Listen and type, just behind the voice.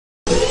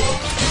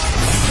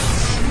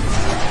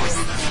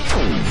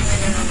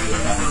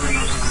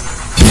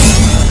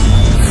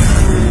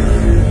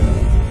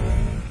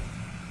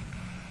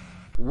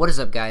What is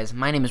up, guys?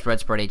 My name is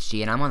RedspartHD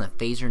and I'm on the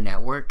Phazer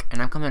network,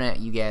 and I'm coming at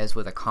you guys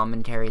with a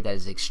commentary that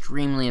is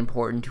extremely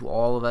important to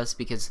all of us,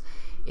 because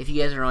if you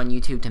guys are on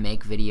YouTube to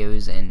make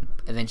videos and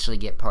eventually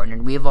get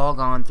partnered, we have all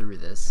gone through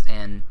this,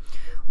 and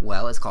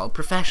well, it's called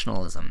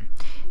professionalism.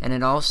 And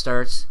it all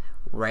starts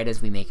right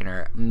as we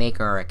make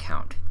our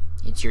account.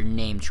 It's your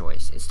name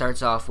choice. It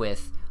starts off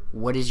with,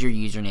 what is your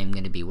username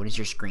going to be? What is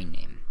your screen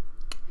name?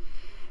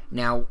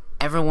 Now,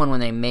 everyone,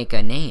 when they make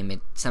a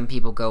name, some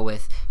people go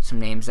with some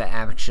names that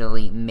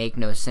actually make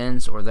no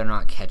sense, or they're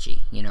not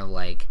catchy. You know,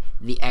 like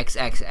the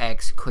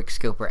XXX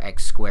Quickscoper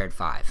X squared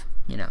 5.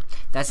 You know,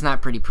 that's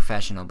not pretty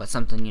professional, but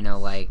something, you know,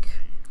 like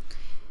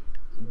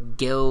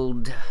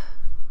Guild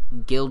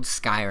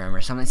Skyrim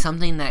or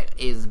something that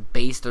is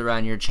based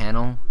around your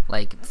channel.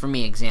 Like, for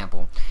me,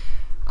 example,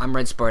 I'm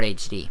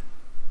RedspartHD.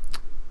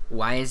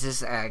 Why is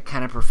this a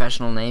kind of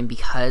professional name?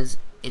 Because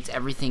it's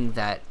everything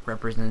that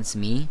represents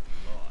me,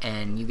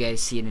 and you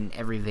guys see it in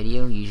every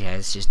video. You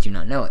guys just do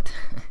not know it,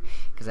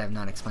 because I have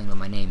not explained what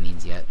my name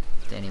means yet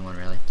to anyone,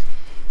 really.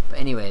 But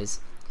anyways,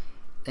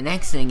 the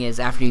next thing is,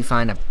 after you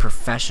find a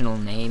professional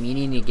name, you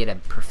need to get a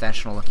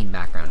professional looking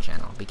background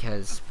channel,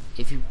 because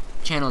if your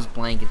channel is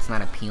blank, it's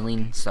not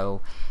appealing.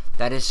 So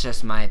that is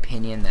just my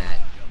opinion, that,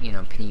 you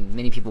know,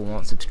 many people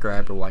won't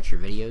subscribe or watch your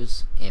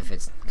videos if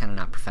it's kind of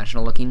not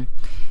professional looking.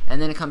 And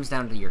then it comes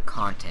down to your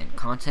content.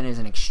 Content is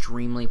an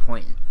extremely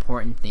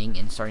important thing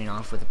in starting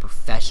off with a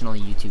professional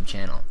YouTube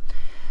channel.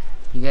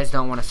 You guys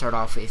don't want to start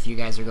off, if you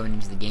guys are going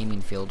into the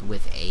gaming field,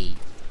 with a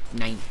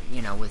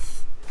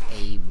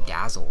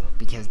dazzle,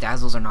 because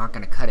dazzles are not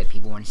going to cut it.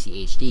 People want to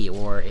see HD.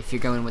 Or if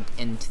you're going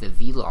into the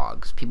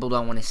vlogs, people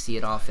don't want to see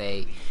it off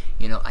a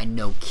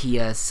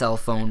Nokia cell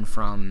phone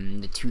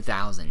from the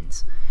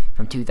 2000s,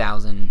 from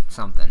 2000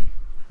 something,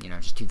 you know,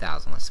 just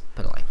 2000, let's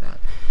put it like that.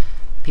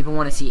 People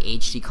want to see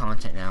HD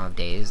content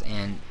nowadays,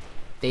 and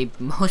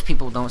most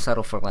people don't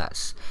settle for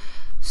less.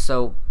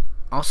 So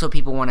also,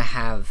 people want to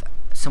have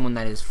someone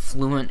that is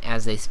fluent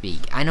as they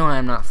speak. I know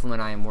I'm not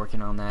fluent. I am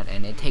working on that,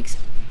 and it takes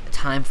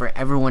time for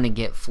everyone to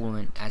get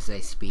fluent as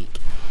they speak.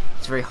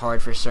 It's very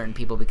hard for certain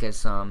people, because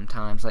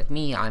sometimes, like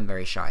me, I'm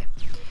very shy.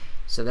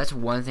 So that's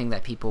one thing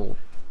that people,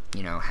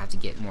 you know, have to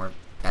get more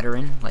better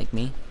in, like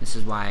me. This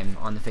is why I'm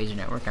on the Phazer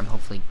network. I'm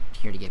hopefully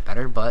here to get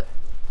better, but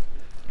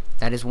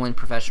that is one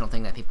professional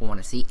thing that people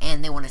want to see,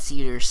 and they want to see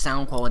your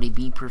sound quality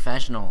be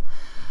professional.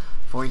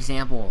 For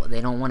example,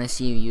 they don't want to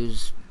see you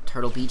use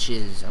Turtle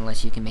Beaches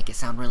unless you can make it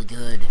sound really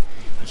good.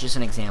 It's just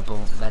an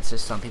example. That's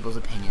just some people's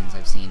opinions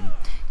I've seen.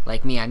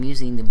 Like me, I'm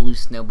using the Blue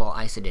Snowball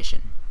Ice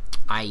Edition.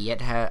 I yet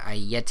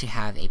to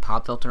have a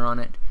pop filter on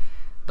it,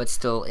 but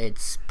still,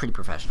 it's pretty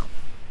professional.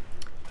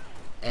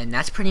 And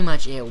that's pretty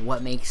much it.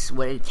 What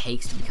it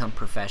takes to become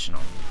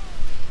professional.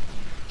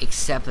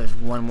 Except there's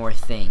one more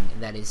thing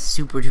that is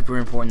super duper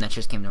important that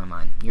just came to my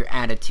mind. Your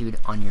attitude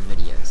on your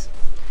videos.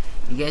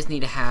 You guys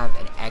need to have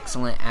an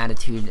excellent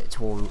attitude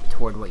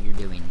toward what you're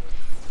doing.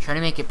 Try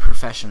to make it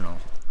professional.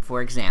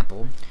 For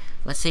example,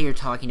 let's say you're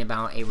talking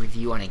about a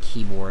review on a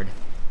keyboard,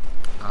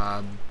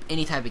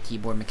 any type of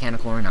keyboard,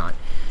 mechanical or not,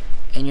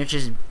 and you're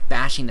just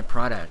bashing the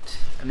product.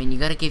 I mean, you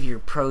gotta give your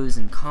pros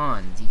and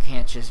cons. You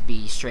can't just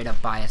be straight up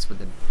biased with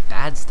the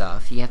bad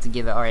stuff. You have to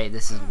give it, alright,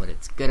 this is what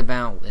it's good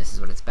about, this is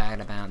what it's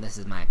bad about, this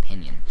is my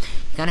opinion.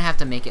 You kinda have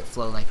to make it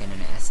flow like in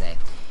an essay.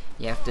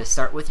 You have to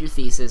start with your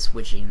thesis,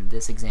 which in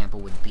this example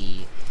would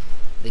be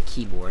the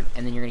keyboard,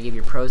 and then you're gonna give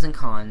your pros and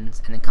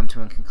cons, and then come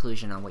to a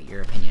conclusion on what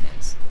your opinion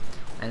is.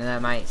 And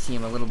that might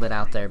seem a little bit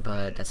out there,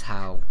 but that's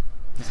how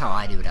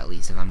I do it, at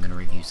least, if I'm gonna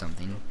review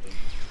something.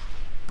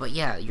 But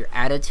yeah, your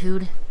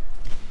attitude,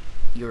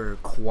 your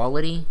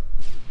quality,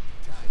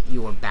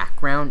 your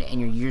background, and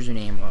your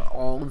username are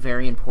all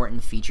very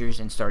important features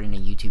in starting a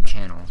YouTube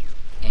channel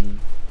and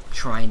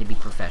trying to be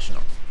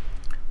professional.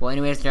 Well,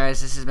 anyways,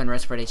 guys, this has been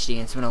RedspartHD,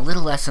 and it's been a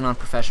little lesson on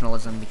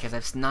professionalism, because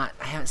I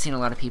haven't seen a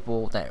lot of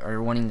people that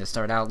are wanting to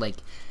start out. Like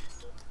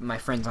my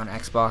friends on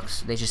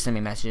Xbox, they just send me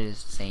messages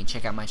saying,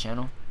 check out my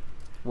channel.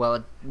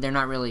 Well, they're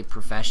not really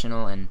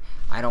professional, and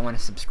I don't want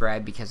to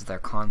subscribe because their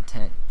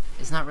content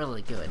is not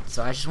really good.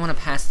 So I just want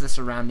to pass this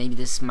around. Maybe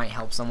this might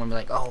help someone be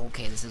like, oh,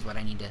 okay, this is what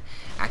I need to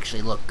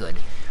actually look good,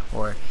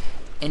 or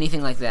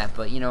anything like that.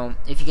 But, you know,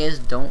 if you guys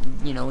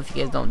don't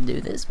do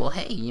this, well,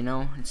 hey, you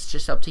know, it's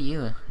just up to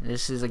you.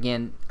 This is,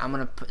 again, I'm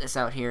gonna put this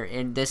out here,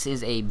 and this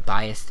is a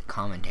biased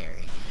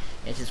commentary.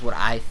 It's just what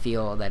I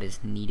feel that is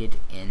needed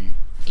in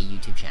a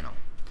YouTube channel.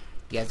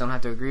 You guys don't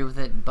have to agree with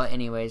it, but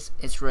anyways,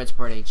 it's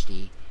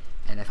RedspartHD,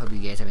 and I hope you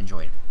guys have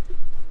enjoyed.